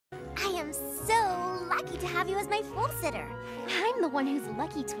am so lucky to have you as my fool sitter. I'm the one who's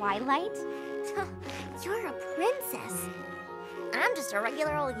lucky, Twilight. You're a princess. I'm just a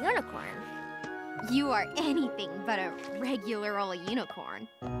regular old unicorn. You are anything but a regular old unicorn.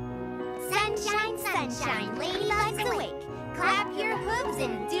 Sunshine, sunshine, ladybugs awake. Clap your hooves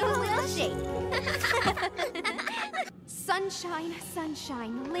and do a little shake. Sunshine,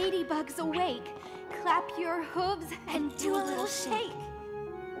 sunshine, ladybugs awake. Clap your hooves and do a little shake.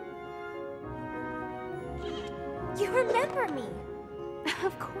 You remember me.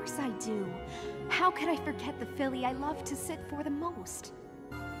 Of course I do. How could I forget the filly I love to sit for the most?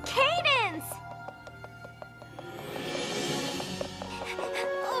 Cadence!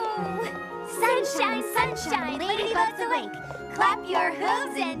 Sunshine, sunshine, ladybugs awake. Clap your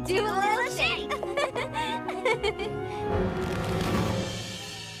hooves and do a little shake.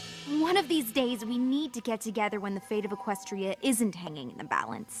 One of these days, we need to get together when the fate of Equestria isn't hanging in the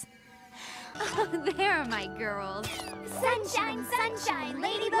balance. Oh, there are my girls. Sunshine, sunshine,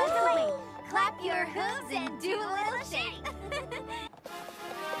 ladybugs awake. Clap your hooves and do a little shake.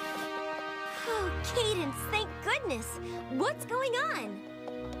 Oh, Cadence, thank goodness. What's going on?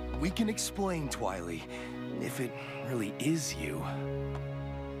 We can explain, Twily, if it really is you.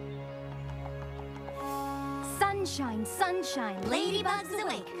 Sunshine, sunshine, Ladybugs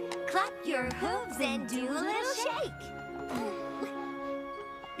awake. Clap your hooves and do a little shake.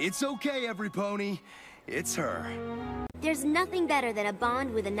 It's okay, every pony. It's her. There's nothing better than a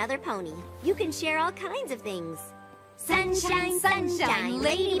bond with another pony. You can share all kinds of things. Sunshine, sunshine,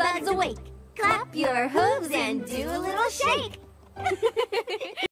 ladybugs awake. Clap your hooves and do a little shake.